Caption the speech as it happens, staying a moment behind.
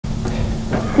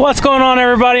What's going on,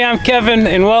 everybody? I'm Kevin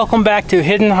and welcome back to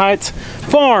Hidden Heights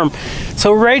Farm.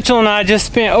 So Rachel and I just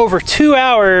spent over 2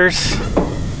 hours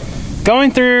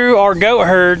going through our goat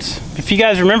herds. If you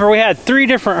guys remember, we had 3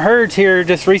 different herds here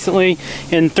just recently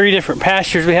in 3 different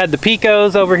pastures. We had the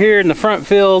Picos over here in the front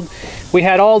field. We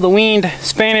had all the weaned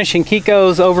Spanish and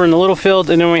Kikos over in the little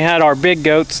field, and then we had our big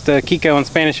goats, the Kiko and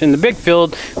Spanish, in the big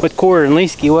field with Quarter and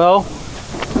Leesky. Well,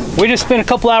 we just spent a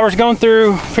couple hours going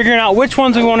through, figuring out which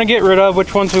ones we want to get rid of,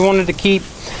 which ones we wanted to keep.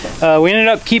 We ended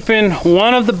up keeping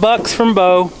 1 of the bucks from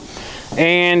Bo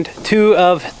and 2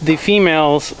 of the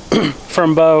females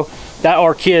from Bo that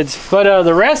are kids. But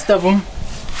the rest of them,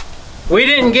 we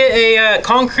didn't get a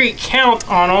concrete count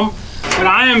on them, but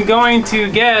I am going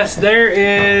to guess there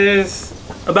is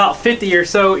about 50 or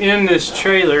so in this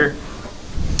trailer.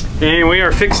 And we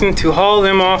are fixing to haul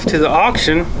them off to the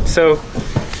auction. So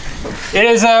it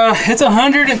is it's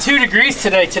 102 degrees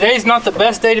today. Today's not the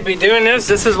best day to be doing this.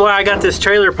 This is why I got this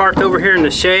trailer parked over here in the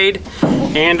shade.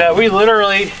 And we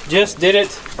literally just did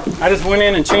it. I just went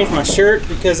in and changed my shirt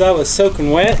because I was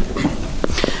soaking wet.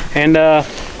 And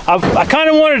I kind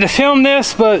of wanted to film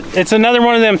this, but it's another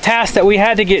one of them tasks that we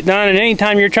had to get done. And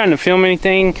anytime you're trying to film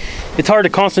anything, it's hard to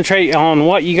concentrate on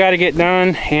what you got to get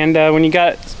done. And when you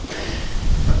got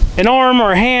an arm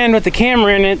or a hand with the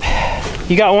camera in it,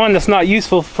 you got one that's not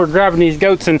useful for grabbing these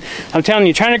goats. And I'm telling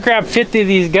you, trying to grab 50 of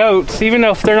these goats, even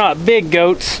though if they're not big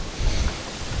goats,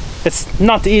 it's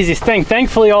not the easiest thing.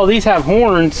 Thankfully, all these have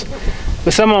horns,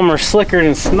 but some of them are slicker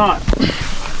than snot.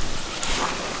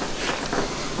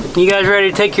 You guys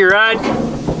ready to take your ride?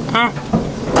 Huh?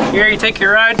 You ready to take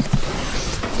your ride?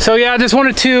 So yeah, I just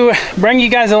wanted to bring you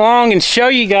guys along and show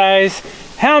you guys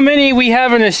how many we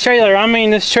have in this trailer. I mean,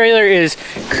 this trailer is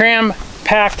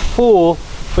cram-packed full.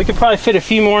 We could probably fit a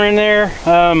few more in there,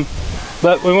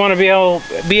 but we want to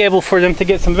be able for them to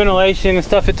get some ventilation and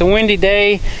stuff. It's a windy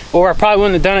day, or I probably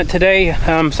wouldn't have done it today.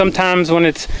 Sometimes when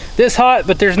it's this hot,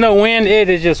 but there's no wind, it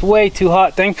is just way too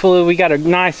hot. Thankfully, we got a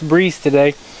nice breeze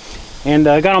today. And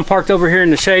got them parked over here in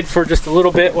the shade for just a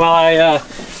little bit while I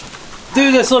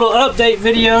do this little update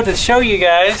video to show you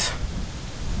guys.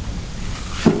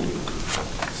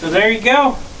 So there you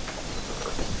go.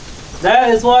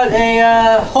 That is what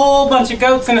a whole bunch of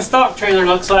goats in a stock trailer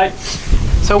looks like.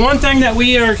 So one thing that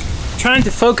we are trying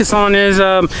to focus on is,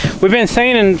 we've been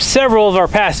saying in several of our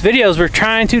past videos, we're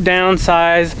trying to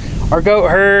downsize our goat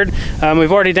herd.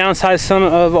 We've already downsized some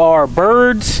of our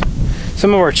birds,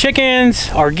 some of our chickens,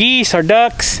 our geese, our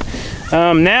ducks.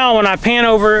 Now when I pan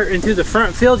over into the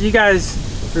front field, you guys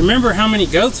remember how many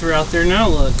goats are out there now.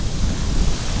 Look,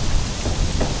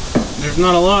 there's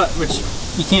not a lot, which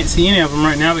you can't see any of them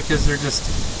right now because they're just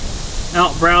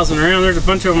out browsing around. There's a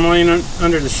bunch of them laying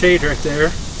under the shade right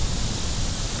there.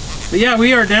 But yeah,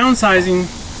 we are downsizing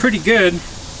pretty good.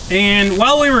 And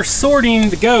while we were sorting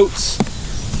the goats,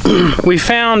 we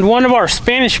found one of our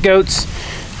Spanish goats,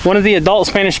 one of the adult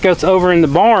Spanish goats over in the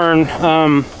barn.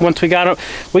 Once we got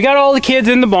all the kids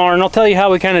in the barn. I'll tell you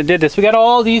how we kind of did this. We got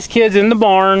all these kids in the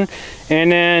barn and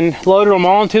then loaded them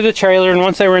all into the trailer. And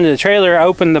once they were into the trailer, I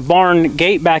opened the barn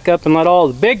gate back up and let all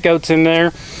the big goats in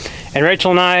there. And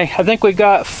Rachel and I think we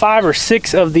got 5 or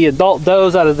 6 of the adult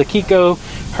does out of the Kiko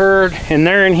herd, and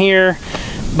they're in here.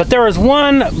 But there was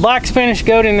one black Spanish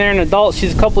goat in there, an adult.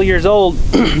 She's a couple of years old,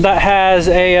 that has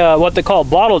a what they call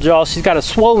bottle jaw. She's got a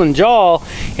swollen jaw,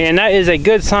 and that is a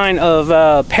good sign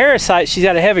of parasite. She's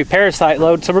got a heavy parasite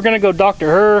load. So we're gonna go doctor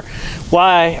her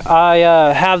while I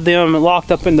have them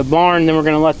locked up in the barn. Then we're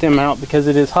gonna let them out because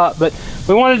it is hot. But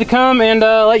we wanted to come and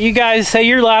let you guys say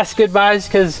your last goodbyes,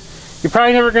 because you're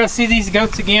probably never gonna see these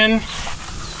goats again.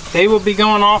 They will be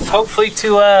going off hopefully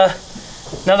to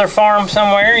another farm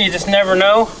somewhere. You just never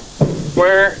know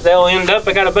where they'll end up.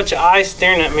 I got a bunch of eyes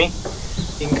staring at me.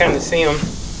 You can kind of see them.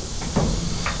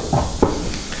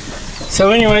 So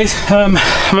anyways, I'm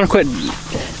gonna quit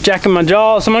jacking my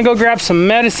jaw. So I'm gonna go grab some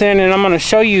medicine and I'm gonna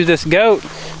show you this goat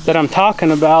that I'm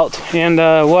talking about. And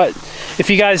what,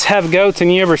 if you guys have goats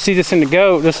and you ever see this in the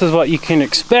goat, this is what you can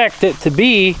expect it to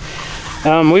be.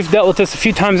 We've dealt with this a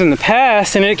few times in the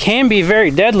past, and it can be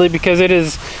very deadly because it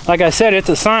is, like I said, it's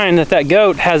a sign that that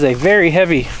goat has a very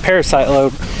heavy parasite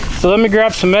load. So let me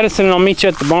grab some medicine and I'll meet you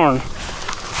at the barn.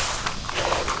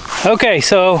 Okay,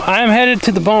 so I am headed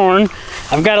to the barn.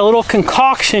 I've got a little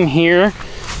concoction here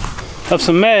of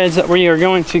some meds that we are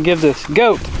going to give this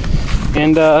goat.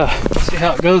 And see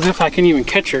how it goes, if I can even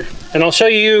catch her. And I'll show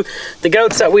you the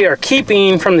goats that we are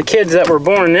keeping from the kids that were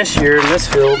born this year in this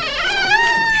field.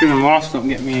 Them wasps don't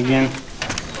get me again.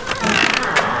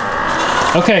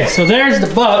 Okay, so there's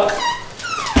the buck,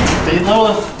 the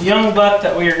little young buck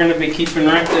that we are going to be keeping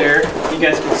right there. You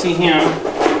guys can see him.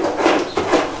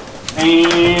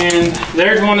 And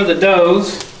there's one of the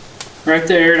does right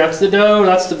there. That's the doe,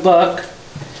 that's the buck.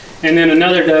 And then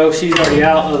another doe, she's already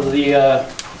out of the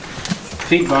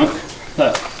feed bunk.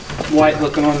 That white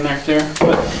looking one right there.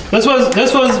 But this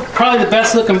was probably the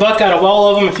best looking buck out of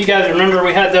all of them. If you guys remember,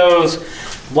 we had those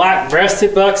black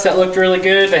breasted bucks that looked really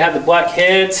good. They had the black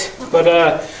heads, but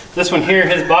this one here,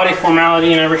 his body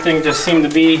formality and everything just seemed to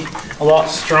be a lot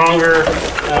stronger.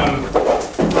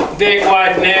 Big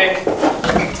wide neck,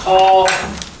 tall,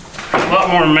 a lot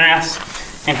more mass.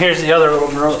 And here's the other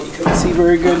little girl that you couldn't see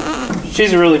very good.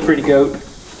 She's a really pretty goat.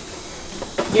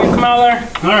 You gonna come out there?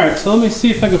 All right, so let me see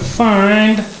if I can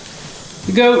find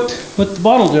the goat with the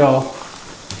bottle jaw.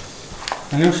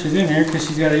 I know she's in here because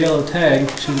she's got a yellow tag.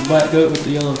 She's a black goat with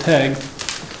the yellow tag.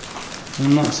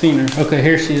 I'm not seeing her. Okay,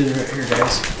 here she is right here,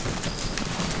 guys.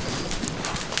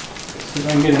 See if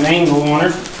I can get an angle on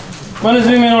her. I'm gonna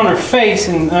zoom in on her face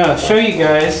and show you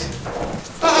guys.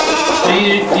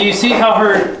 Do you see how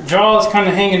her jaw is kind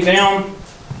of hanging down?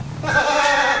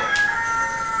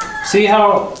 See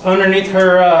how underneath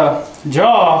her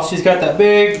jaw, she's got that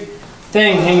big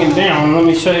thing hanging down. Let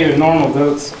me show you a normal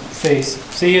goat's face.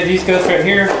 See these goats right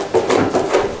here?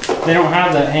 They don't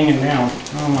have that hanging down.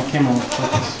 Oh, my camera won't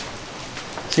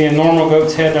focus. See a normal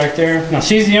goat's head right there? Now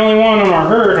she's the only one on our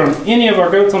herd, on any of our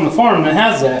goats on the farm, that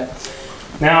has that.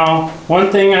 Now,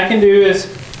 one thing I can do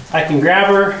is I can grab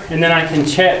her and then I can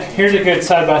check. Here's a good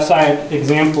side-by-side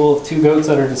example of two goats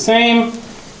that are the same.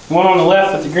 One on the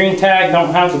left with the green tag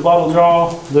don't have the bottle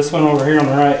jaw. This one over here on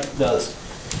the right does.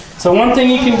 So one thing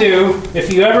you can do,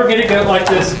 if you ever get a goat like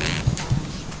this,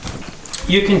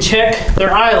 you can check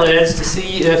their eyelids to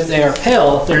see if they are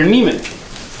pale, if they're anemic.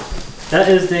 That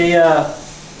is the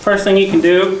first thing you can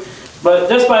do. But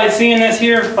just by seeing this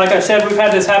here, like I said, we've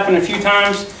had this happen a few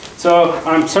times, so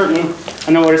I'm certain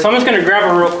I know what it is. So I'm just going to grab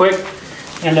her real quick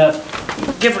and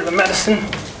give her the medicine.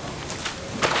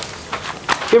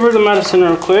 Give her the medicine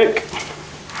real quick.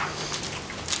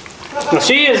 Now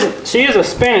she is a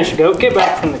Spanish goat. Get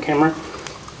back from the camera.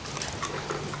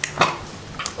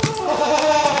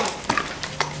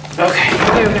 Okay.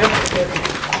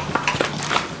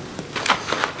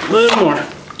 A little more.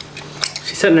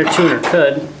 She's sitting there chewing her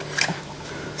cud.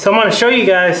 So I'm going to show you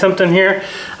guys something here.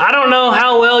 I don't know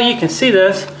how well you can see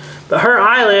this, but her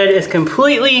eyelid is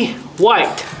completely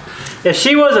white. If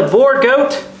she was a Boer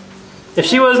goat, if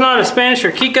she was not a Spanish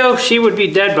or Kiko, she would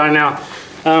be dead by now.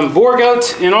 Boer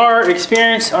goats, in our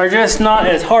experience, are just not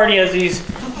as hardy as these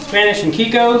Spanish and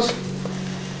Kikos.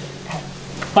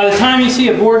 By the time you see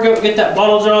a Boer goat get that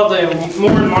bottle jaw, they will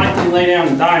more than likely lay down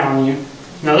and die on you.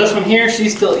 Now this one here,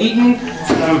 she's still eating.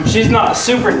 She's not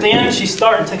super thin. She's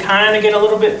starting to kind of get a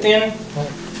little bit thin.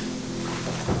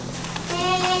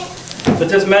 But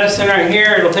this medicine right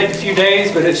here, it'll take a few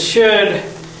days, but it should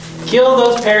kill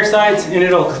those parasites and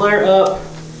it'll clear up.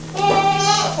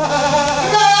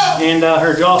 And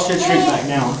her jaw should shrink back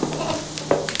down.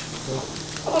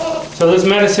 So this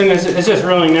medicine is just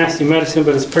really nasty medicine,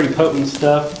 but it's pretty potent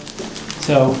stuff.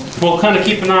 So we'll kind of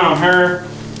keep an eye on her.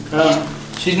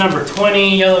 She's number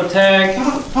 20, yellow tag.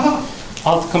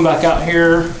 I'll have to come back out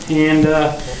here and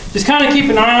just kind of keep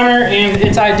an eye on her. And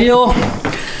it's ideal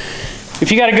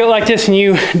if you got a goat like this and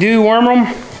you do worm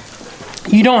them,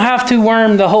 you don't have to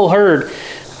worm the whole herd.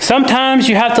 Sometimes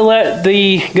you have to let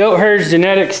the goat herd's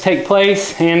genetics take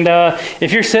place, and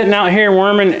if you're sitting out here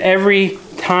worming every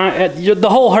time, the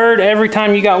whole herd, every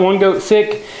time you got one goat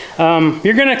sick,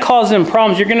 you're going to cause them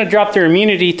problems. You're going to drop their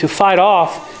immunity to fight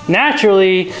off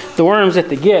naturally the worms that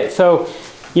they get. So,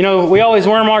 you know, we always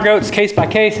worm our goats case by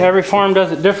case. Every farm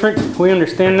does it different. We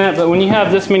understand that. But when you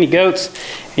have this many goats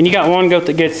and you got one goat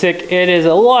that gets sick, it is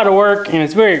a lot of work and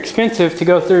it's very expensive to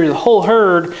go through the whole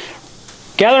herd,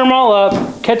 gather them all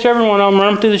up, catch every one of them,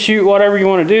 run them through the chute, whatever you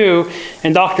want to do,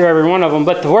 and doctor every one of them.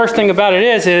 But the worst thing about it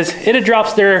is it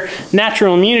drops their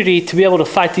natural immunity to be able to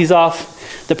fight these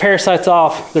off, the parasites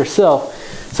off themselves.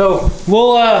 So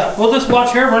we'll just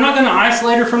watch her. We're not going to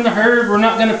isolate her from the herd. We're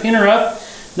not going to pin her up.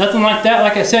 Nothing like that.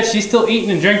 Like I said, she's still eating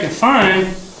and drinking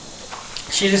fine.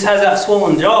 She just has that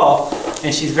swollen jaw,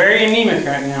 and she's very anemic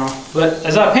right now. But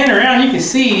as I pan around, you can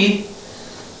see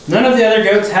none of the other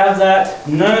goats have that.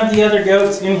 None of the other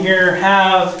goats in here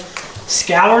have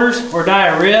scours or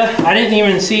diarrhea. I didn't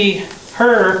even see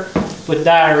her with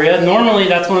diarrhea. Normally,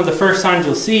 that's one of the first signs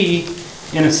you'll see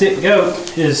in a sick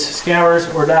goat is scours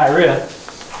or diarrhea.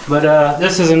 But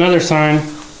this is another sign,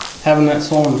 having that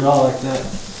swollen jaw like that.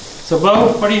 So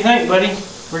Bo, what do you think, buddy?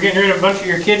 We're getting rid of a bunch of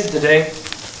your kids today.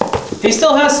 He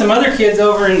still has some other kids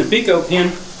over in the Pico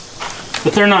pen,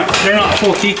 but they're not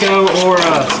full Kiko or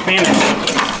Spanish.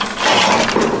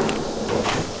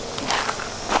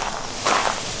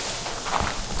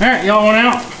 Alright, y'all want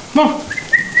out? Come on.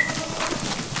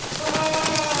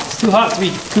 It's too hot to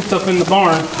be cooped up in the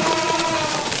barn.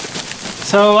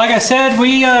 So like I said,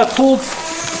 we pulled,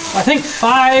 I think,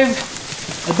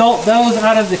 5 adult does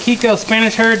out of the Kiko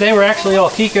Spanish herd. They were actually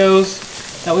all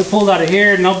Kikos that we pulled out of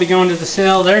here, and they'll be going to the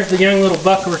sale. There's the young little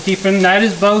buck we're keeping. That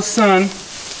is Bo's son,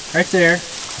 right there.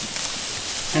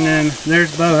 And then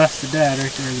there's Bo, that's the dad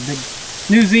right there, the big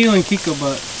New Zealand Kiko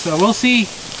buck. So we'll see.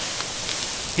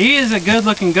 He is a good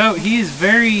looking goat. He is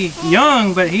very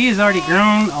young, but he has already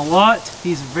grown a lot.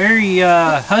 He's very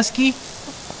husky.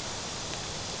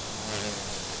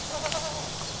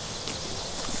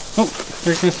 Oh,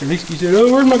 there's Mr. Leesky. He said,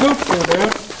 oh, where'd my goats go,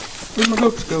 Dad? Where'd my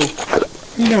goats go? How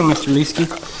you doing, Mr.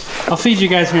 Leesky? I'll feed you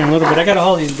guys here in a little bit. I gotta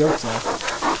haul these goats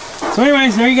off. So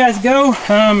anyways, there you guys go.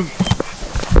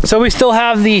 So we still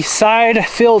have the side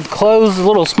field closed, a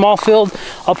little small field.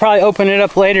 I'll probably open it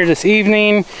up later this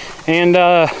evening and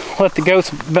let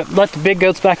the big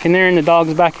goats back in there and the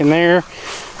dogs back in there,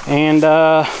 and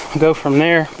go from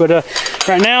there. But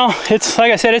right now, it's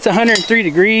like I said, it's 103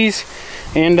 degrees,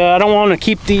 and I don't want to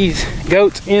keep these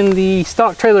goats in the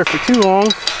stock trailer for too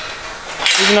long,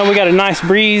 even though we got a nice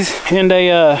breeze and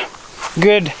a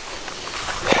good,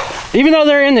 even though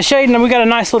they're in the shade and we got a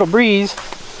nice little breeze.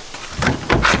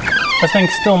 That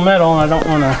thing's still metal, and I don't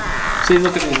want to. See,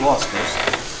 look at these wasps.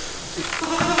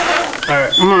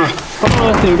 Alright, I'm gonna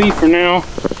let them be for now,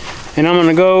 and I'm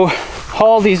gonna go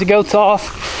haul these goats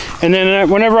off, and then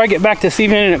whenever I get back this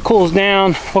evening and it cools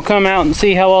down, we'll come out and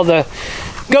see how all the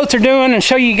goats are doing and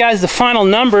show you guys the final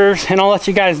numbers, and I'll let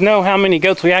you guys know how many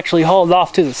goats we actually hauled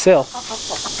off to the sale.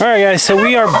 Alright guys, so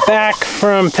we are back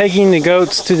from taking the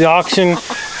goats to the auction.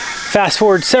 Fast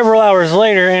forward several hours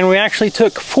later, and we actually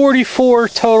took 44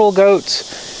 total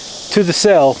goats to the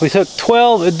sale. We took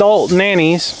 12 adult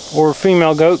nannies, or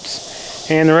female goats,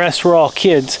 and the rest were all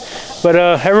kids. But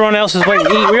everyone else is waiting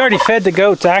to eat. We already fed the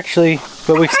goats actually,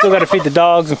 but we still got to feed the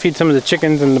dogs and feed some of the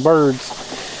chickens and the birds.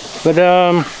 But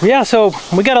yeah, so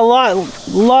we got a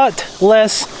lot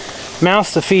less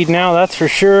mouths to feed now, that's for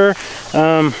sure.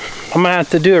 I'm gonna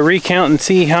have to do a recount and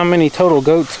see how many total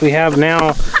goats we have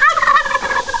now.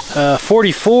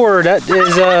 44, that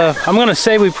is, I'm gonna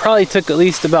say we probably took at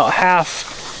least about half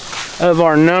of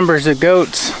our numbers of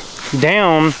goats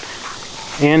down,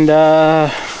 and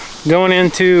going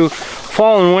into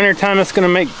fall and winter time, it's gonna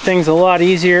make things a lot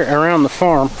easier around the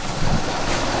farm.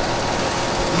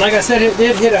 Like I said, it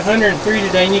did hit 103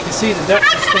 today, and you can see the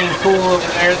ducks are staying cool over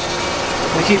there.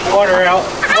 We keep water out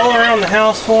all around the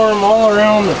house for them, all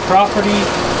around the property.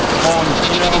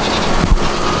 You know,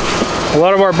 a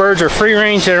lot of our birds are free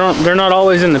range. They're not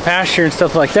always in the pasture and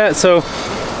stuff like that. So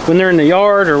when they're in the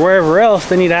yard or wherever else,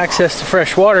 they need access to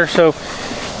fresh water. So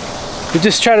we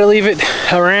just try to leave it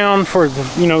around for the,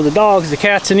 you know, the dogs, the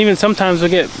cats, and even sometimes we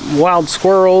get wild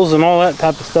squirrels and all that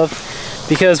type of stuff.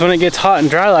 Because when it gets hot and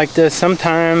dry like this,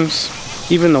 sometimes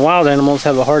even the wild animals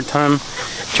have a hard time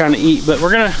trying to eat. But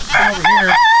we're gonna come over here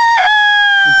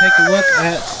and take a look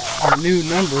at our new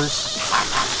numbers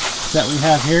that we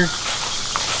have here.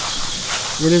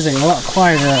 It is a lot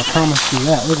quieter, I promise you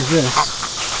that. Look at this.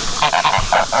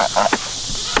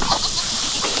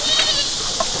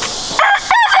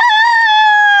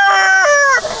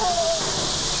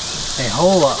 A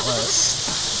whole lot less.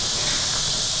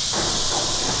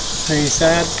 Are you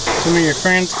sad? Some of your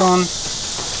friends gone?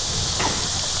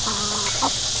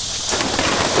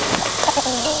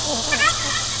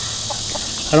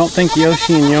 I don't think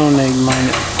Yoshi and Yone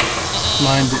mind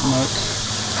it much.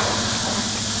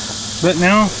 But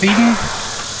now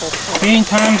feeding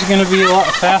time's gonna be a lot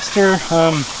faster.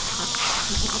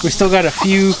 We still got a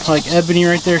few, like Ebony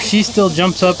right there. She still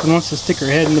jumps up and wants to stick her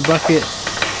head in the bucket.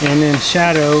 And then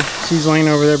Shadow, she's laying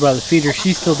over there by the feeder.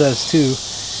 She still does too.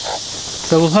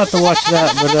 So we'll have to watch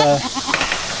that. But let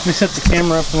me set the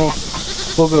camera up and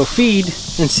we'll go feed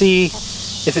and see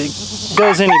if it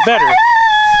goes any better.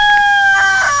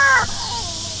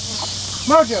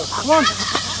 Mojo, come on.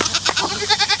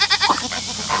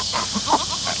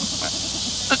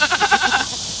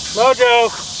 Mojo,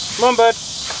 come on, bud.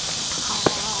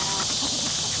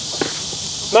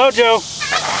 Mojo.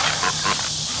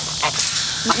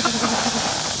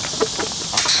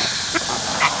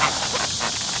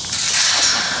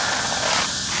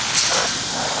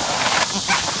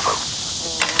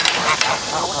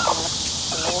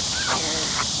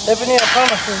 Ebony, I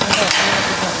promise you.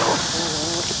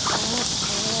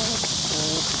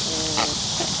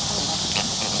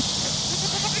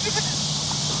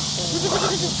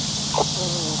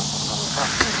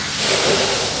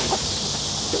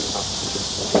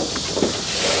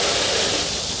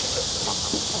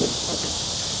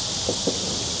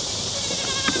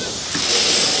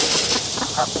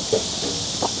 Come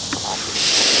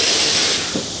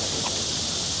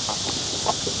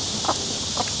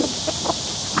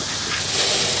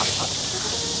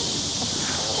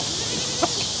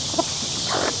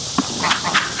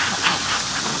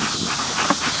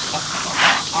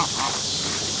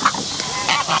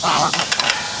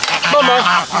on,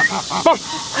 Mo.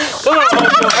 Come on,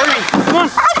 Mojo, hurry. Come on.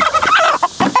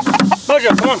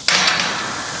 Mojo, come on.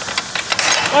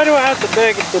 Why do I have to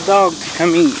beg the dog to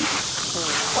come eat?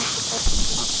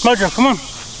 Mojo, come on.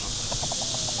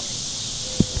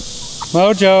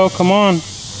 Mojo, come on.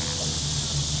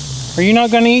 Are you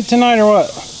not going to eat tonight or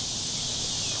what?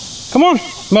 Come on,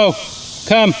 Mo,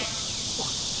 come.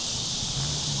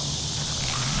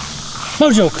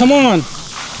 Mojo, come on.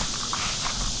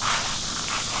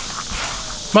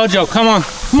 Mojo, come on.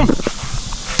 Come on.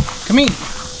 Come eat.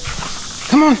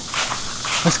 Come on.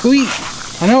 Let's go eat.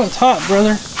 I know it's hot,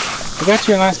 brother. I got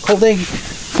you a nice cold egg.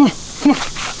 Come on. Come on.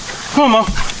 Come on, Mo.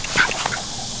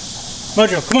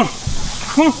 Mojo, come on.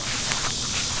 Come on.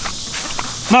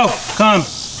 Mo, come.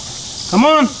 Come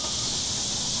on.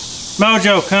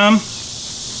 Mojo, come.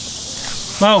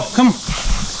 Mo, come on.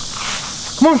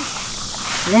 Come on.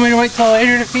 You want me to wait till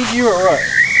later to feed you or what?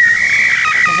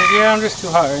 I said, yeah, I'm just too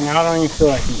hot right now. I don't even feel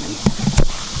like eating.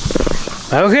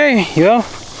 Okay, well,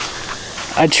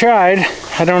 I tried.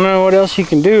 I don't know what else you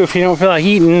can do. If you don't feel like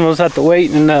eating, we'll just have to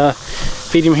wait and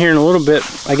feed him here in a little bit,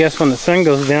 I guess, when the sun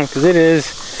goes down, because it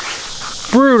is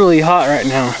brutally hot right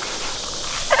now.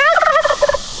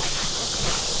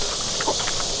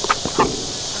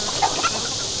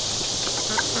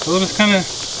 We'll just kind of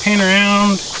pan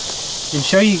around and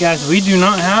show you guys we do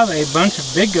not have a bunch of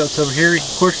big goats over here. Of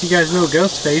course, you guys know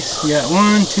Ghost Face. You got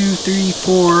 1, 2, 3,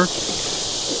 4,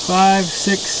 5,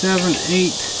 6, 7,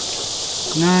 8,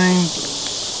 9,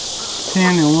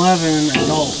 10, 11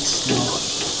 adults now.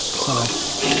 So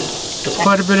it's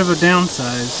quite a bit of a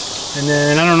downsize. And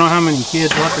then I don't know how many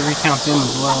kids. We'll have to recount them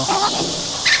as well.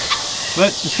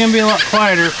 But it's going to be a lot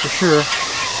quieter for sure.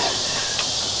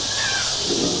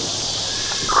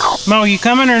 Mo, you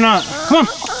coming or not? Come on.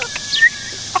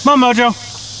 Come on, Mojo.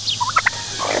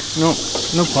 Nope,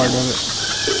 no part of it.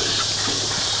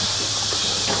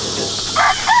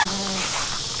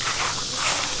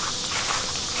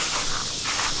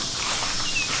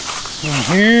 And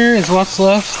here is what's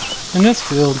left in this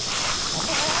field.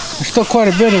 There's still quite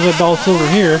a bit of adults over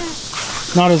here.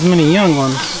 Not as many young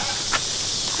ones.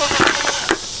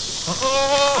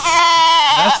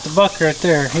 That's the buck right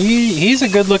there. He's a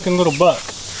good looking little buck.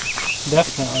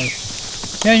 Definitely.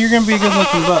 Yeah, you're going to be a good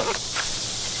looking buck.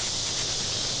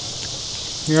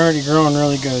 You're already growing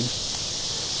really good.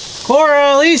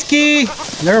 Cora, Leesky!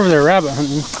 They're over there rabbit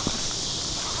hunting.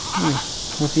 I don't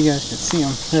know if you guys can see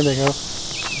them. There they go.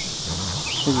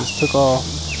 They just took off.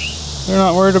 They're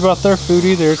not worried about their food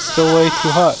either. It's still way too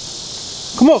hot.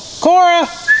 Come on, Cora!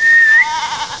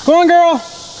 Come on, girl!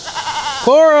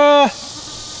 Cora!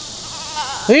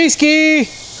 Leesky!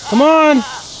 Come on!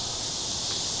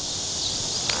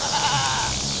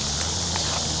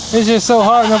 It's just so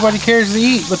hot nobody cares to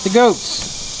eat but the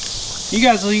goats. You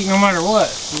guys will eat no matter what.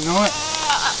 You know what?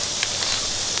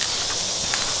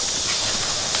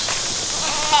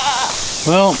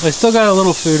 Well, they still got a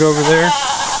little food over there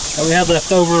that we had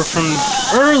left over from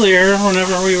earlier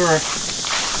whenever we were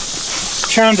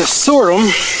trying to sort them.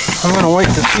 I'm going to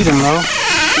wait to feed them though.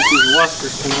 Get these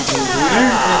waspers come out here.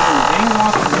 Dang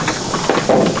waspers.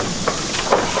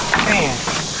 Man.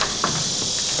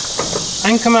 I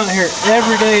can come out here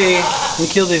every day and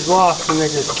kill these wasps and they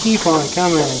just keep on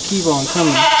coming and keep on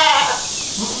coming.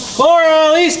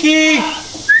 Cora, Leesky!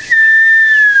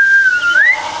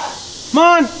 Come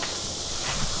on!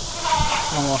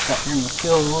 I'll walk out here in the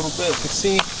field a little bit to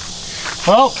see.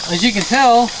 Well, as you can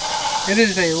tell, it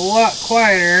is a lot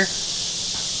quieter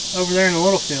over there in the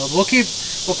little field.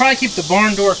 We'll probably keep the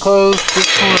barn door closed just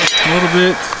for a little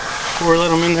bit before we let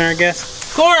them in there, I guess.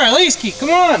 Cora, Leesky, come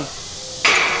on!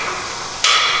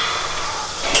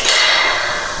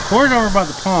 Cora's over by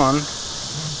the pond.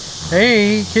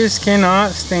 Hey, just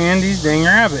cannot stand these dang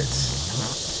rabbits.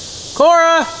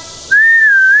 Cora!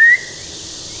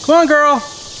 Come on, girl!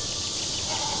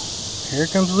 Here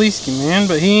comes Leesky, man,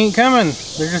 but he ain't coming.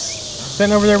 They're just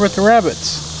sitting over there with the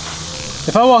rabbits.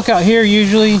 If I walk out here,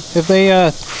 usually, if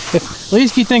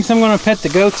Leesky thinks I'm gonna pet the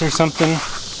goats or something,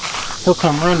 he'll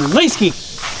come running. Leesky!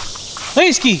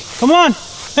 Leesky, come on!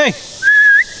 Hey!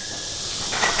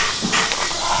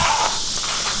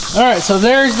 Alright, so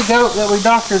there's the goat that we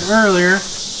doctored earlier.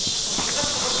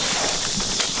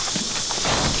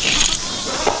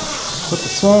 With the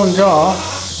swollen jaw.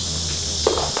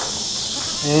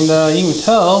 And you can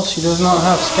tell she does not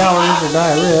have scours or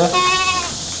diarrhea.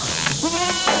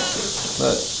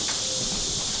 But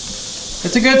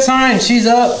it's a good sign. She's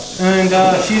up and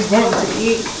she's wanting to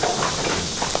eat.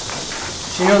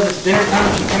 She knows it's dinner time.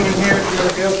 She come in here with the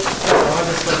other goat. I'll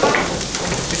just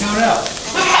pick it out.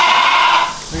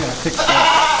 I gotta fix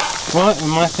that. What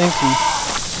am I thinking?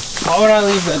 Why would I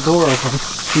leave that door open?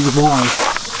 She's blind.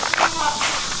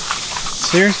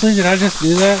 Seriously, did I just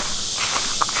do that?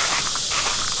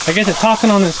 I get to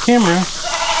talking on this camera.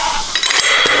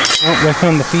 Oh, they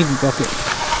found the feed bucket.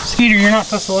 Skeeter, you're not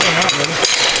supposed to let him out, buddy.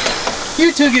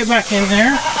 You two get back in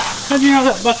there. How'd you know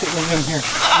that bucket was in here?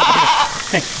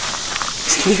 Hey,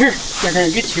 Skeeter, they're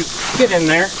gonna get you. Get in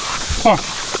there. Come on.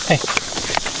 Hey.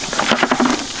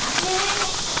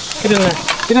 Get in there.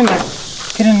 Get in there.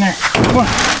 Get in there. Come on.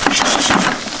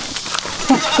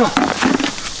 Come on. Come on.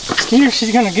 Skeeter,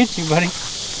 she's gonna get you, buddy.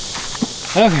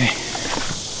 Okay.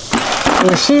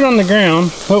 There's food on the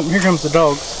ground. Oh, here comes the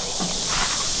dogs.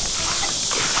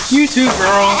 You two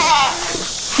girls,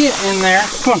 get in there.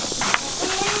 Come on.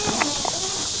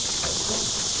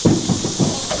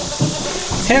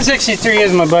 1063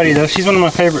 is my buddy though. She's one of my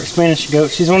favorite Spanish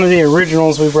goats. She's one of the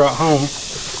originals we brought home.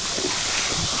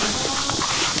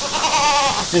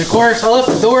 And of course, I left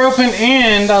the door open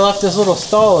and I left this little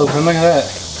stall open. Look at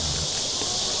that.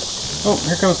 Oh,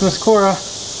 here comes Miss Cora.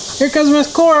 Here comes Miss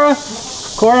Cora.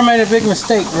 Cora made a big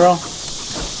mistake, girl.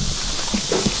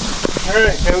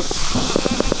 Alright, goats.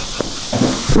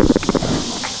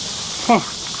 Come on,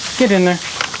 get in there.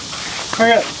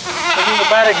 Hurry up. This is a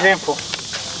bad example.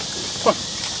 Come on.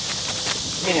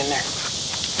 Get in there.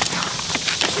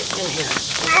 Get in here.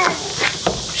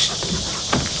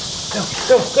 Go,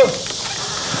 go, go.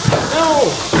 No!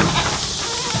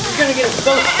 You're gonna get a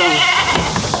ghost on you.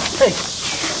 Hey.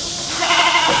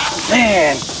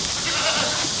 Man.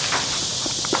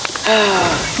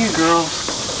 Ah, you girls.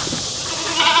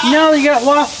 No, you got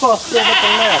wasp ball still up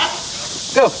in there.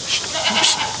 Go.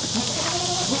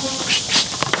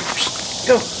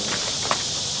 Go.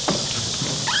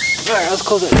 Alright, let's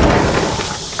close it.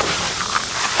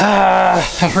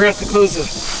 I forgot to close the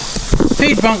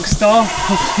feed bunk stall.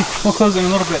 We'll close it in a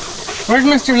little bit. Where's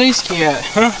Mr. Leesky at,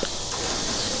 huh?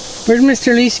 Where's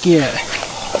Mr. Leesky at?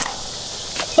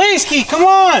 Leesky, come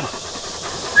on!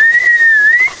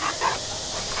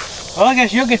 Well, I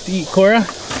guess you'll get to eat, Cora.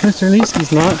 Mr.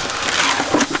 Leesky's not.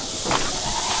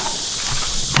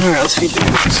 Alright, let's feed the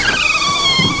goats.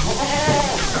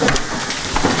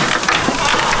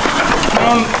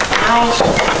 Girls.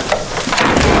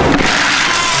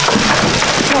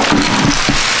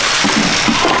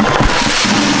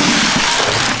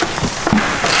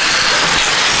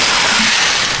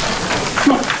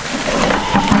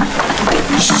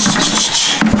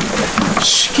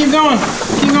 Keep going.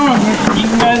 Keep going. You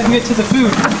guys can get to the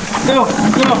food. Go.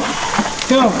 Go.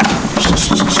 Go.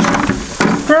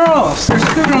 Girls, there's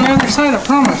food on the other side, I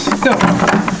promise. Go.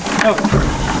 Go.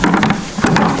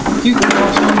 You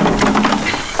girls.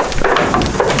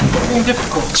 It's being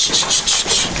difficult.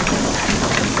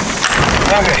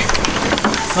 Okay.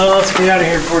 Well, let's get out of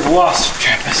here before the wasps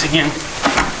trap us again.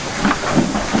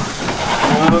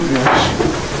 Oh gosh.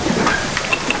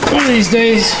 One of these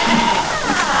days.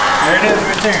 There it is,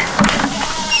 right there.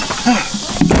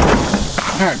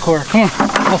 Alright, Cora, come on.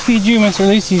 I'll feed you, Mr.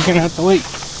 Lacey's gonna have to wait.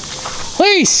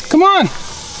 Please, come on!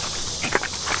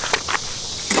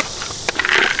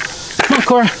 Come on,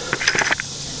 Cora.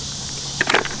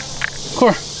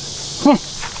 Cora, come on.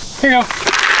 Here you go.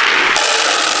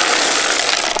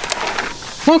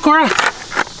 Come on, Cora.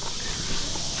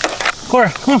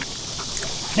 Cora, come on.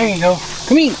 There you go.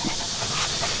 Come eat.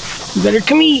 You better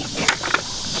come eat.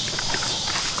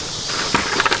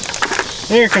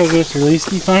 There comes Mr.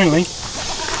 Leesky, finally.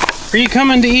 Are you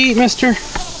coming to eat, mister?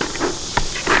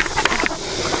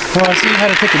 Well, I see how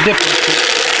to take a dip with it.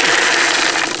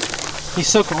 He's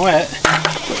soaking wet.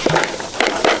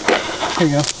 Here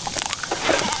you go.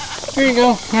 Here you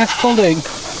go. Nice cold egg.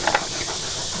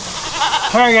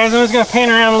 Alright guys, I'm just going to pan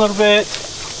around a little bit.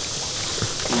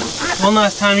 One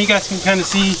last time, you guys can kind of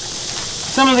see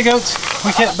some of the goats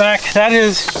we kept back. That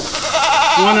is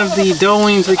one of the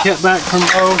doelings we kept back from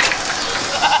Bo.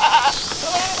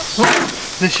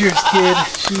 This year's kid.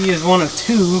 She is one of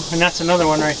two, and that's another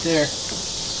one right there.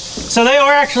 So they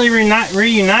are actually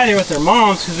reunited with their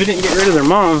moms because we didn't get rid of their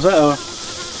moms. Uh-oh.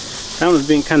 That was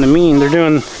being kind of mean. They're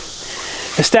doing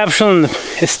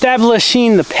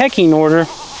establishing the pecking order.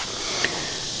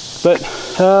 But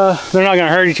they're not going to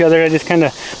hurt each other. They just kind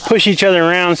of push each other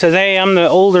around and says, hey, I'm the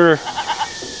older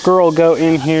girl goat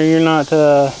in here. You're not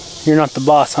the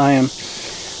boss, I am.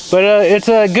 But it's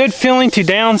a good feeling to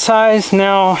downsize.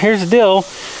 Now, here's the deal.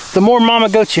 The more mama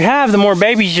goats you have, the more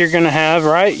babies you're going to have,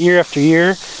 right? Year after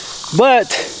year. But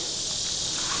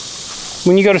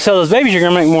when you go to sell those babies, you're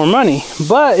gonna make more money.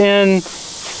 But in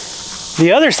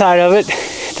the other side of it,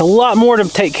 it's a lot more to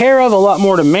take care of, a lot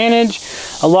more to manage,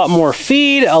 a lot more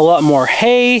feed, a lot more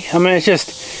hay. I mean, it's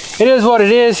just, it is what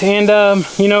it is. And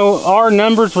you know, our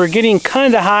numbers were getting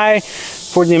kind of high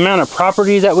for the amount of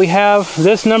property that we have.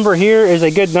 This number here is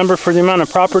a good number for the amount of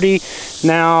property.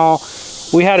 Now,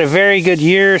 we had a very good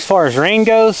year as far as rain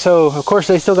goes, so of course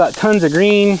they still got tons of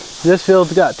green. This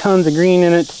field's got tons of green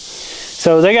in it.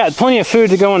 So they got plenty of food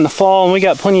to go in the fall, and we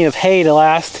got plenty of hay to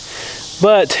last.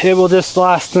 But it will just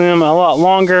last them a lot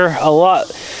longer. A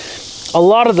lot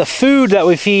of the food that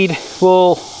we feed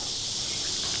will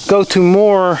go to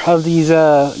more of these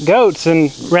goats,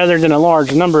 and rather than a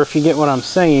large number, if you get what I'm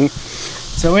saying.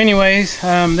 So anyways,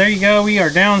 there you go. We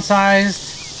are downsized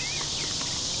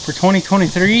for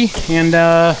 2023, and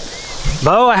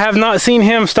Bo, I have not seen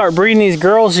him start breeding these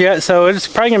girls yet, so it's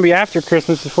probably gonna be after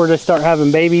Christmas before they start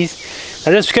having babies.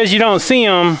 Now, just because you don't see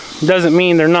them doesn't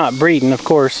mean they're not breeding, of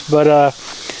course, but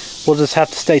we'll just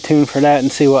have to stay tuned for that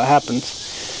and see what happens.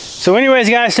 So anyways,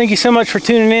 guys, thank you so much for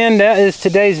tuning in. That is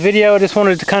today's video. I just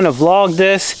wanted to kind of vlog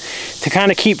this to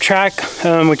kind of keep track.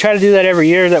 We try to do that every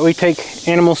year, that we take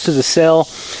animals to the sale.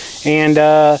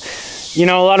 And you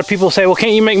know, a lot of people say, well,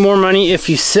 can't you make more money if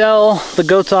you sell the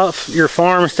goats off your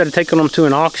farm instead of taking them to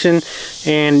an auction?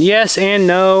 And yes and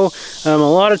no. A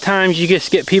lot of times you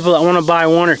just get people that want to buy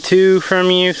one or two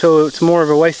from you, so it's more of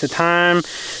a waste of time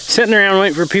sitting around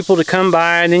waiting for people to come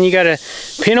by. And then you got to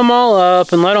pin them all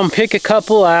up and let them pick a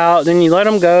couple out. Then you let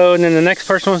them go, and then the next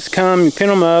person wants to come, you pin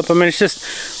them up. I mean,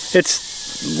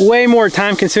 it's way more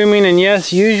time consuming. And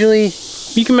yes, usually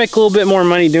you can make a little bit more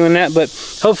money doing that, but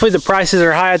hopefully the prices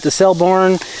are high at the sale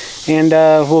barn, and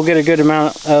we'll get a good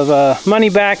amount of money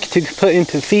back to put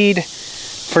into feed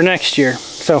for next year.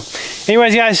 So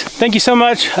anyways, guys, thank you so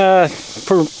much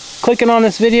for clicking on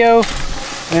this video.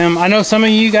 I know some of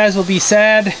you guys will be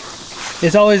sad.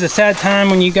 It's always a sad time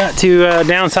when you got to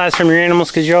downsize from your animals,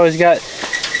 because you always got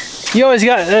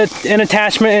an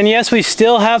attachment. And yes, we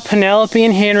still have Penelope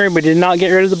and Henry. We did not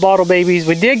get rid of the bottle babies.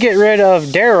 We did get rid of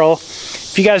Daryl.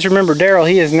 If you guys remember Daryl,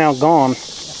 he is now gone.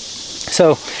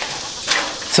 So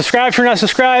subscribe if you're not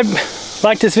subscribed.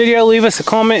 Like this video, leave us a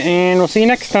comment, and we'll see you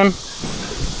next time.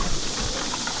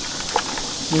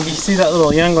 You see that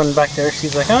little young one back there?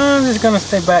 She's like, oh, I'm just gonna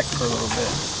stay back for a little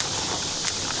bit.